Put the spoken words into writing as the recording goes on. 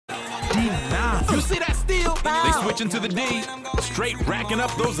You see that steal? They switching to the D. Straight racking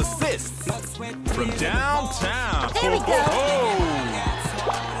up those assists. From downtown. There we go.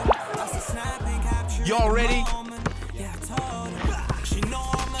 Y'all ready?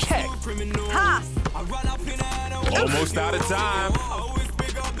 Check. Pass. Almost out of time.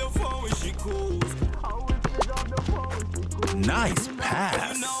 Nice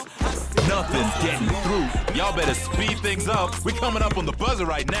pass. Nothing's getting through. Y'all better speed things up. We're coming up on the buzzer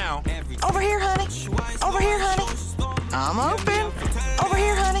right now. Over here, honey. Over here, honey. I'm open. Over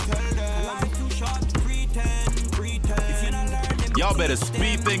here, honey. Y'all better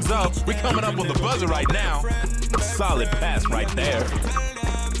speed things up. We're coming up on the buzzer right now. Solid pass right there.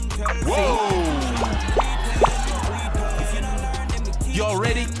 Whoa! Y'all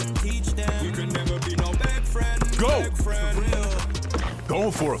ready? Go!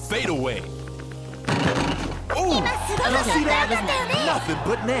 Going for a fadeaway. Ooh! See that? Nothing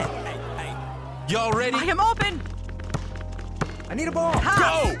but net. Y'all ready? I am open. I need a ball.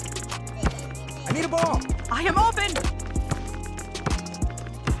 Go! I need a ball. I am open.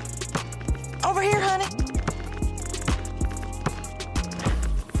 Over here, honey.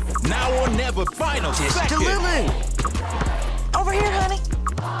 Now or never, final second. Lulu. Over here, honey.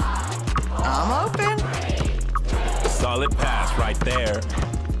 I'm open. Solid pass right there.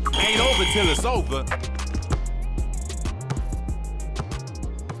 Ain't over till it's over.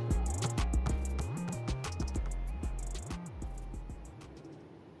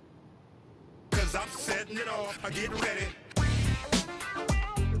 Cause I'm setting it off. I get ready.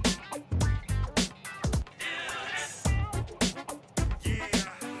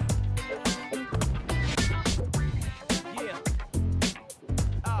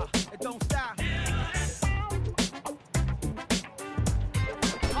 Don't stop.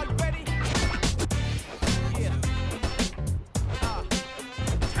 Are you ready? Yeah.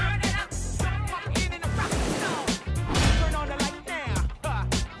 Turn it up. Walk in and rock the song. Turn on the light now.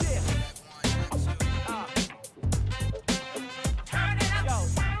 Yeah. Turn it up. Yo.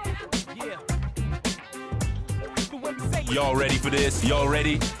 Yeah. Do what we say. Y'all ready for this? Y'all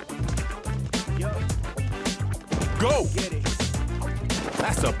ready? Yo. Go! Get it.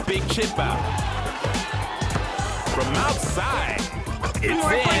 That's a big chip out. From outside. It's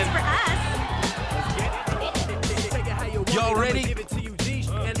More points in. for us. Y'all ready?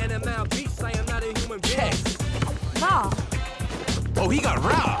 Check. Ball. Oh, he got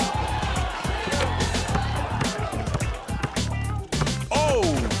robbed. Oh,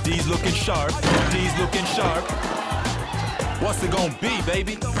 D's looking sharp. D's looking sharp. What's it gonna be,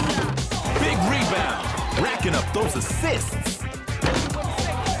 baby? Big rebound. Racking up those assists.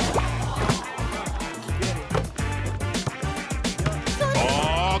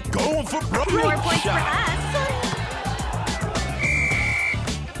 Oh, going for broke. More Great points for shot. us.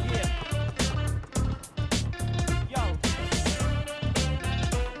 Yo.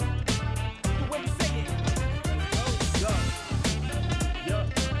 The way you say it. Yo. Yo.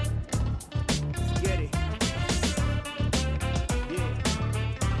 Get it. Yeah.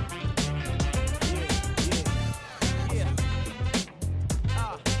 Yeah.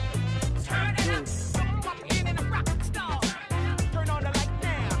 Turn it up. Walk in and rock the star. Turn on the light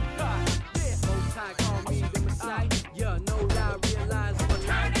now. Yeah. Most high call me the Messiah. Yeah, no lie, realize I'm a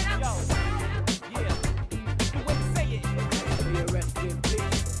turn it up. Yeah. The way you say it. May you rest in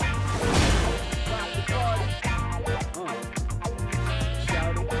peace. Rock the party.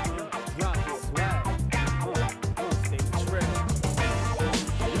 Shout it. Rock it. Swag. Stay trip.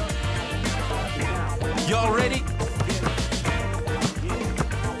 Y'all ready?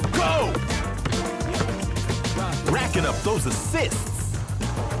 Go! Racking up those assists.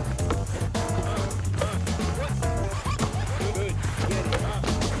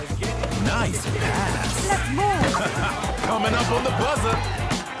 Nice pass. Let's move. Coming up on the buzzer.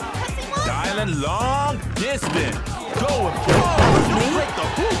 Dialing long distance. Going for you break the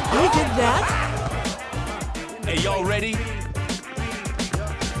hoop. I did that. Hey, y'all ready?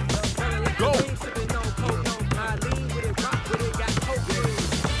 Go.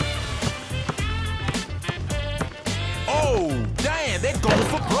 Oh, damn, they're going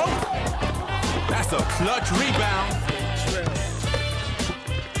for broke. That's a clutch rebound.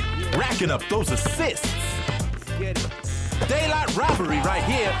 Racking up those assists. Daylight robbery right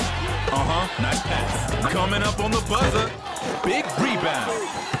here. Nice pass. Coming up on the buzzer. Big rebound.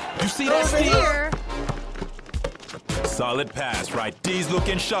 You see that Over steal? here. Solid pass, right? D's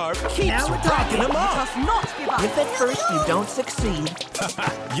looking sharp. Keeps Now we're racking talking. them up. Must not give up. If at first you don't succeed,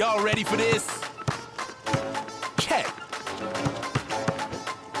 Y'all ready for this? Check.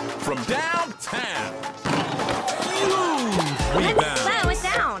 From downtown. Ooh, rebound. Slow it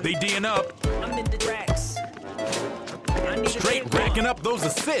down. They D'ing up. racking up those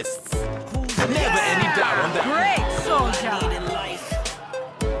assists. Never any doubt on that. Great soldier.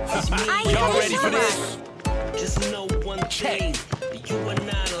 Y'all ready for this? Just know one thing, you are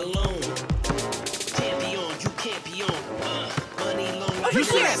not alone. Champion, you can't be on. Money long. You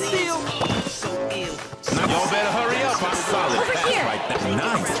see that steal? So ill. Now y'all better hurry up. A solid Over pass here. right there.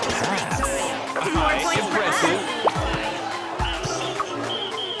 Nice pass. More Alright, points for impressive.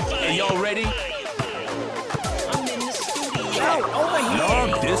 Hey, y'all ready? I'm in the studio. Over here. Long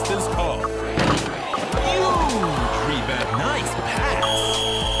distance call. Huge rebound. Nice pass.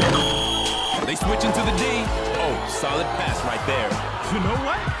 They switch into the D. Oh, solid pass right there. You know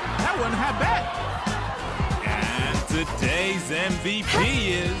what? That wasn't half bad. And today's MVP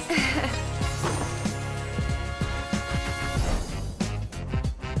is